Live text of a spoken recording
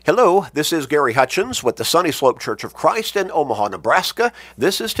Hello, this is Gary Hutchins with the Sunny Slope Church of Christ in Omaha, Nebraska.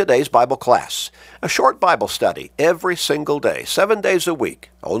 This is today's Bible class, a short Bible study every single day, 7 days a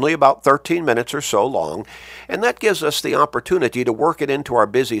week, only about 13 minutes or so long, and that gives us the opportunity to work it into our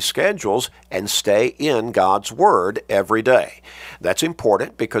busy schedules and stay in God's Word every day. That's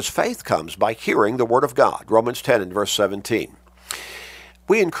important because faith comes by hearing the Word of God, Romans 10 and verse 17.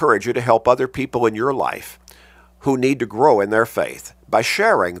 We encourage you to help other people in your life who need to grow in their faith by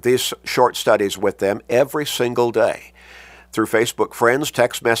sharing these short studies with them every single day through Facebook friends,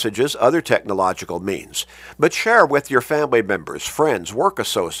 text messages, other technological means. But share with your family members, friends, work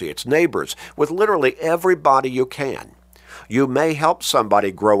associates, neighbors, with literally everybody you can. You may help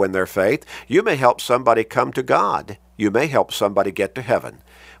somebody grow in their faith. You may help somebody come to God. You may help somebody get to heaven.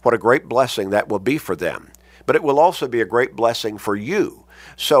 What a great blessing that will be for them. But it will also be a great blessing for you.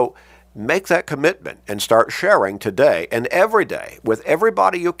 So make that commitment and start sharing today and every day with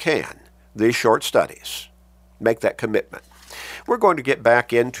everybody you can these short studies. Make that commitment. We're going to get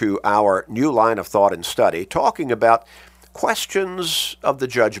back into our new line of thought and study, talking about questions of the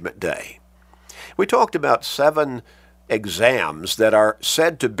Judgment Day. We talked about 7 exams that are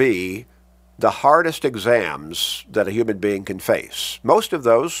said to be the hardest exams that a human being can face. Most of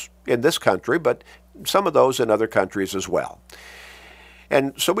those in this country, but some of those in other countries as well.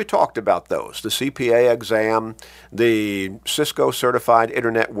 And so we talked about those, the CPA exam, the Cisco Certified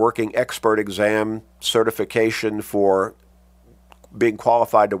Internet Working Expert exam, certification for being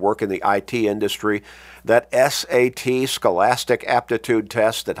qualified to work in the IT industry, that SAT, Scholastic Aptitude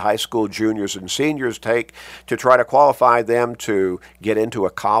Test that high school juniors and seniors take to try to qualify them to get into a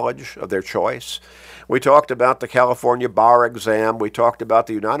college of their choice. We talked about the California Bar Exam. We talked about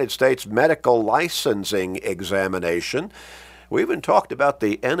the United States Medical Licensing Examination. We even talked about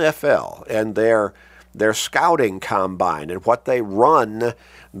the NFL and their scouting combine and what they run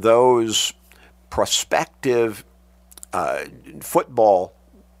those prospective football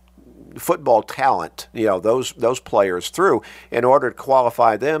talent, those players through in order to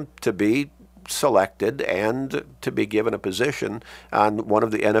qualify them to be selected and to be given a position on one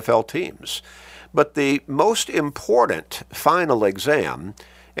of the NFL teams. But the most important final exam,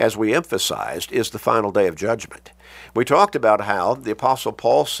 as we emphasized, is the final day of judgment. We talked about how the Apostle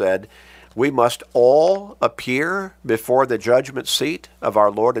Paul said we must all appear before the judgment seat of our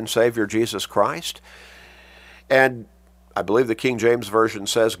Lord and Savior Jesus Christ. And I believe the King James Version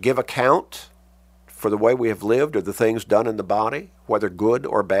says, give account for the way we have lived or the things done in the body, whether good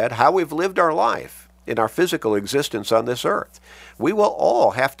or bad, how we've lived our life in our physical existence on this earth. We will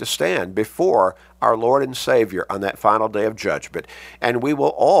all have to stand before our Lord and Savior on that final day of judgment, and we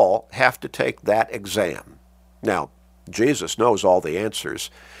will all have to take that exam. Now, Jesus knows all the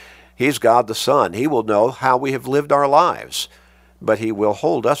answers. He's God the Son. He will know how we have lived our lives, but He will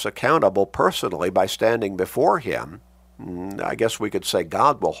hold us accountable personally by standing before Him. I guess we could say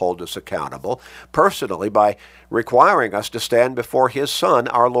God will hold us accountable personally by requiring us to stand before His Son,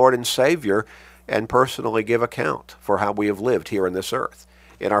 our Lord and Savior, and personally give account for how we have lived here on this earth,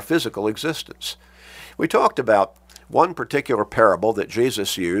 in our physical existence. We talked about one particular parable that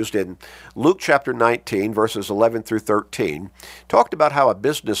Jesus used in Luke chapter 19, verses 11 through 13, talked about how a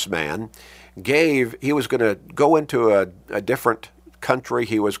businessman he was going to go into a different country,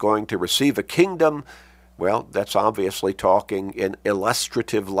 he was going to receive a kingdom. Well, that's obviously talking in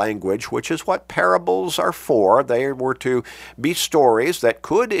illustrative language, which is what parables are for. They were to be stories that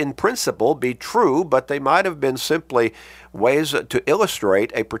could, in principle, be true, but they might have been simply ways to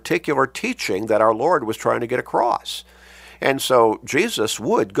illustrate a particular teaching that our Lord was trying to get across. And so Jesus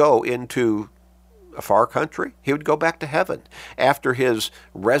would go into a far country. He would go back to heaven after His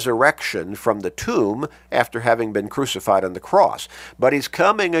resurrection from the tomb after having been crucified on the cross. But He's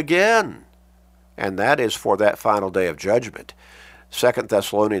coming again. And that is for that final day of judgment. 2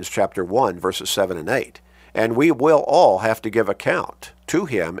 Thessalonians chapter 1, verses 7 and 8. And we will all have to give account to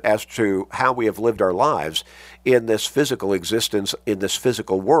Him as to how we have lived our lives in this physical existence, in this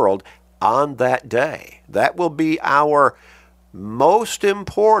physical world, on that day. That will be our most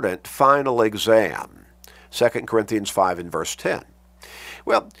important final exam. 2 Corinthians 5 and verse 10.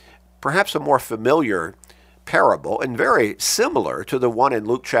 Well, perhaps a more familiar parable, and very similar to the one in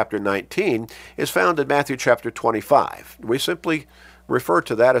Luke chapter 19, is found in Matthew chapter 25. We simply refer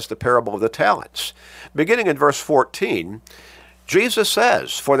to that as the parable of the talents. Beginning in verse 14, Jesus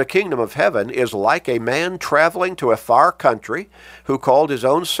says, "For the kingdom of heaven is like a man traveling to a far country, who called his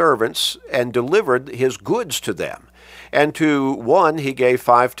own servants and delivered his goods to them. And to one he gave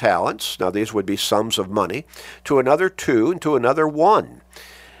 5 talents." Now these would be sums of money. "To another 2, and to another 1.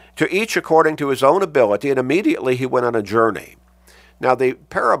 To each according to his own ability, and immediately he went on a journey. Now, the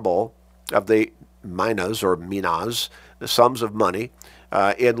parable of the minas or minas, the sums of money,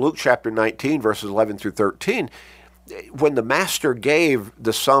 in Luke chapter 19, verses 11 through 13, when the master gave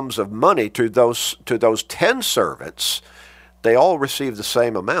the sums of money to those 10 servants, they all received the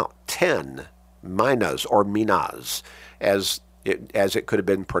same amount, 10 minas or minas, as it could have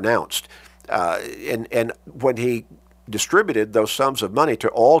been pronounced. And when he distributed those sums of money to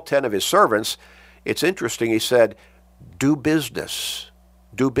all 10 of his servants, it's interesting, he said, do business.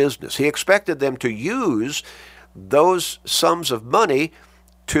 Do business. He expected them to use those sums of money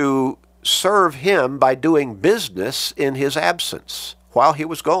to serve him by doing business in his absence while he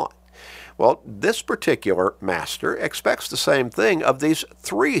was gone. Well, this particular master expects the same thing of these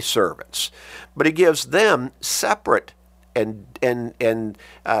 3 servants, but he gives them separate and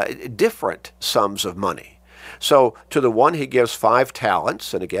different sums of money. So to the one he gives 5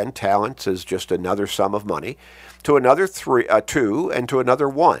 talents, and again, talents is just another sum of money, to another 2, and to another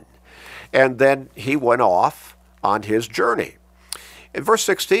 1. And then he went off on his journey. And verse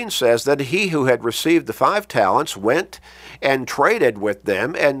 16 says that he who had received the 5 talents went and traded with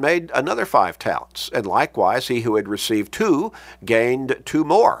them and made another 5 talents. And likewise, he who had received 2 gained 2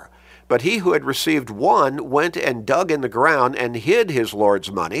 more. But he who had received 1 went and dug in the ground and hid his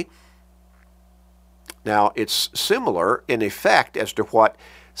Lord's money. Now, it's similar in effect as to what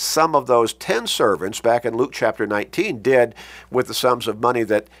some of those 10 servants back in Luke chapter 19 did with the sums of money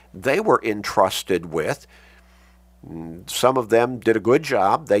that they were entrusted with. Some of them did a good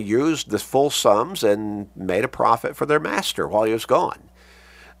job. They used the full sums and made a profit for their master while he was gone.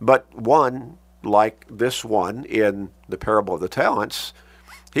 But one, like this one in the parable of the talents,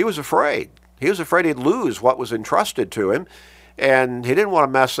 he was afraid. He was afraid he'd lose what was entrusted to him, and he didn't want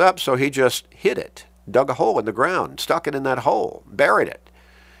to mess up, so he just hid it, dug a hole in the ground, stuck it in that hole, buried it.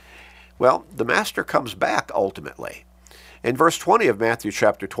 Well, the master comes back ultimately. In verse 20 of Matthew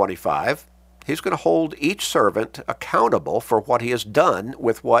chapter 25, he's going to hold each servant accountable for what he has done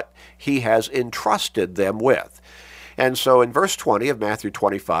with what he has entrusted them with. And so in verse 20 of Matthew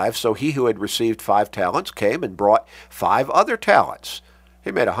 25, so he who had received 5 talents came and brought 5 other talents.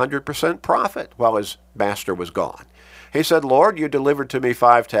 He made 100% profit while his master was gone. He said, Lord, you delivered to me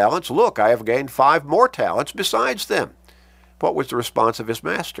 5 talents. Look, I have gained 5 more talents besides them. What was the response of his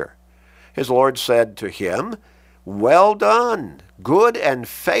master? His Lord said to him, well done, good and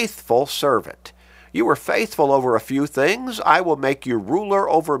faithful servant. You were faithful over a few things. I will make you ruler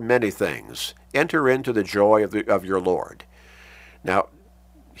over many things. Enter into the joy of your Lord. Now,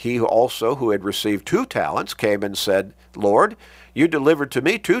 he also who had received 2 talents came and said, Lord, you delivered to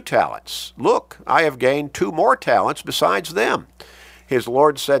me 2 talents. Look, I have gained 2 more talents besides them. His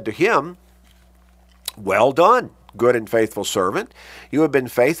Lord said to him, well done, good and faithful servant. You have been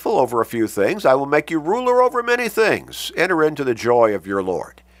faithful over a few things. I will make you ruler over many things. Enter into the joy of your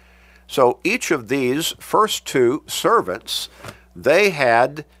Lord. So each of these first 2 servants, they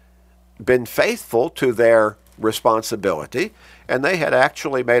had been faithful to their responsibility, and they had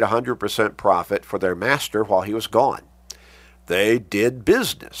actually made 100% profit for their master while he was gone. They did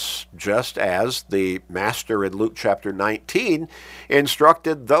business, just as the master in Luke chapter 19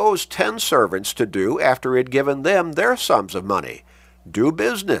 instructed those 10 servants to do after he had given them their sums of money. Do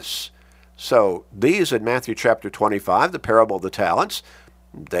business. So these in Matthew chapter 25, the parable of the talents,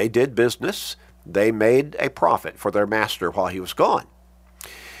 they did business. They made a profit for their master while he was gone.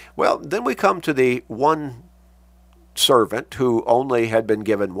 Well, then we come to the one servant who only had been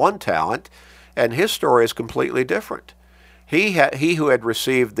given 1 talent, and his story is completely different. He who had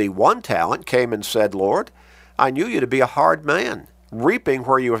received the 1 talent came and said, Lord, I knew you to be a hard man, reaping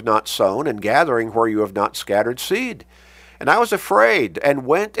where you have not sown and gathering where you have not scattered seed. And I was afraid and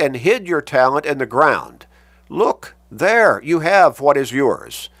went and hid your talent in the ground. Look, there you have what is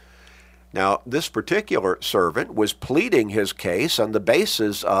yours. Now, this particular servant was pleading his case on the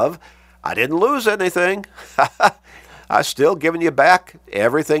basis of, I didn't lose anything. I've still given you back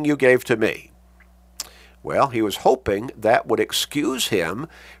everything you gave to me. Well, he was hoping that would excuse him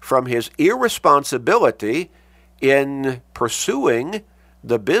from his irresponsibility in pursuing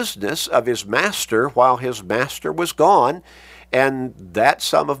the business of his master while his master was gone, and that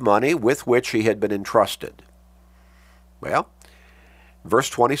sum of money with which he had been entrusted. Well, verse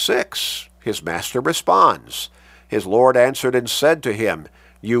 26, his master responds. His Lord answered and said to him,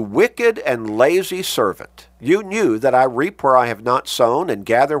 You wicked and lazy servant, you knew that I reap where I have not sown and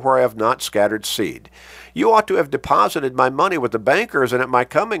gather where I have not scattered seed. You ought to have deposited my money with the bankers, and at my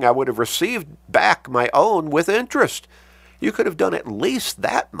coming I would have received back my own with interest. You could have done at least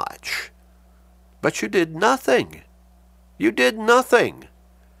that much. But you did nothing. You did nothing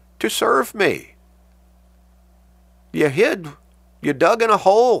to serve me. You hid You dug in a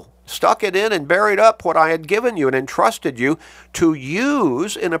hole, stuck it in, and buried up what I had given you and entrusted you to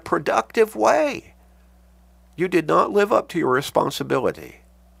use in a productive way. You did not live up to your responsibility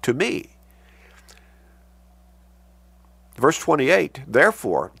to me. Verse 28,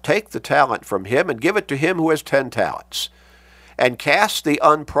 therefore, take the talent from him and give it to him who has 10 talents. And cast the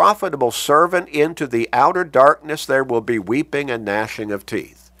unprofitable servant into the outer darkness. There will be weeping and gnashing of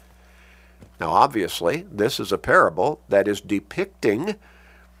teeth. Now, obviously, this is a parable that is depicting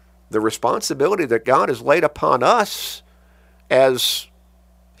the responsibility that God has laid upon us as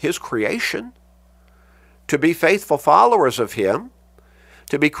his creation, to be faithful followers of him,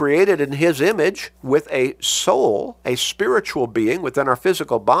 to be created in his image with a soul, a spiritual being within our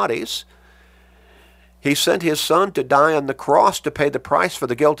physical bodies. He sent his Son to die on the cross to pay the price for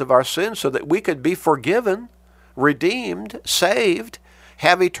the guilt of our sins so that we could be forgiven, redeemed, saved,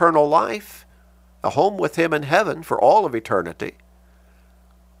 have eternal life, a home with him in heaven for all of eternity.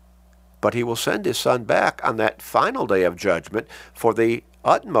 But he will send his Son back on that final day of judgment for the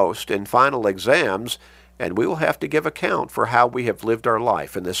utmost and final exams, and we will have to give account for how we have lived our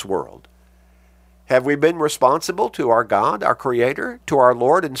life in this world. Have we been responsible to our God, our Creator, to our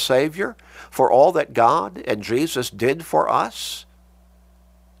Lord and Savior, for all that God and Jesus did for us?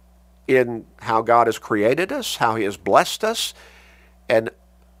 In how God has created us, how he has blessed us, and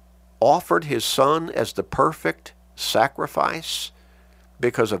offered his Son as the perfect sacrifice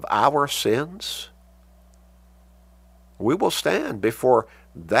because of our sins? We will stand before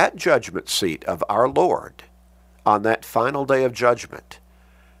that judgment seat of our Lord on that final day of judgment.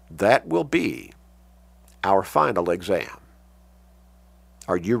 That will be our final exam.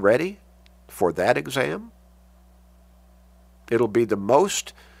 Are you ready for that exam? It'll be the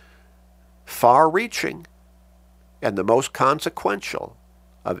most far-reaching and the most consequential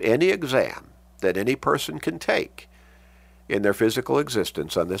of any exam that any person can take in their physical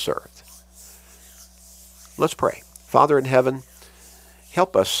existence on this earth. Let's pray. Father in heaven,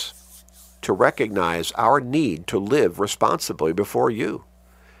 help us to recognize our need to live responsibly before you.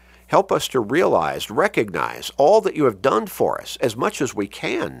 Help us to recognize all that you have done for us, as much as we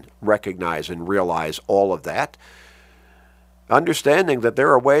can recognize and realize all of that, understanding that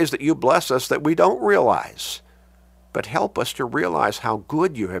there are ways that you bless us that we don't realize. But help us to realize how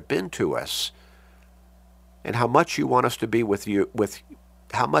good you have been to us and how much you want us to be with you,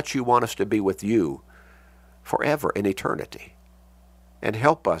 forever in eternity. And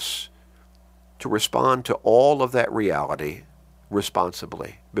help us to respond to all of that reality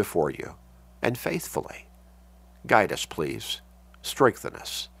responsibly before you and faithfully. Guide us, please. Strengthen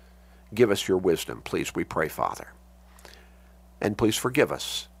us. Give us your wisdom, please, we pray, Father. And please forgive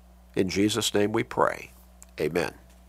us. In Jesus' name we pray. Amen.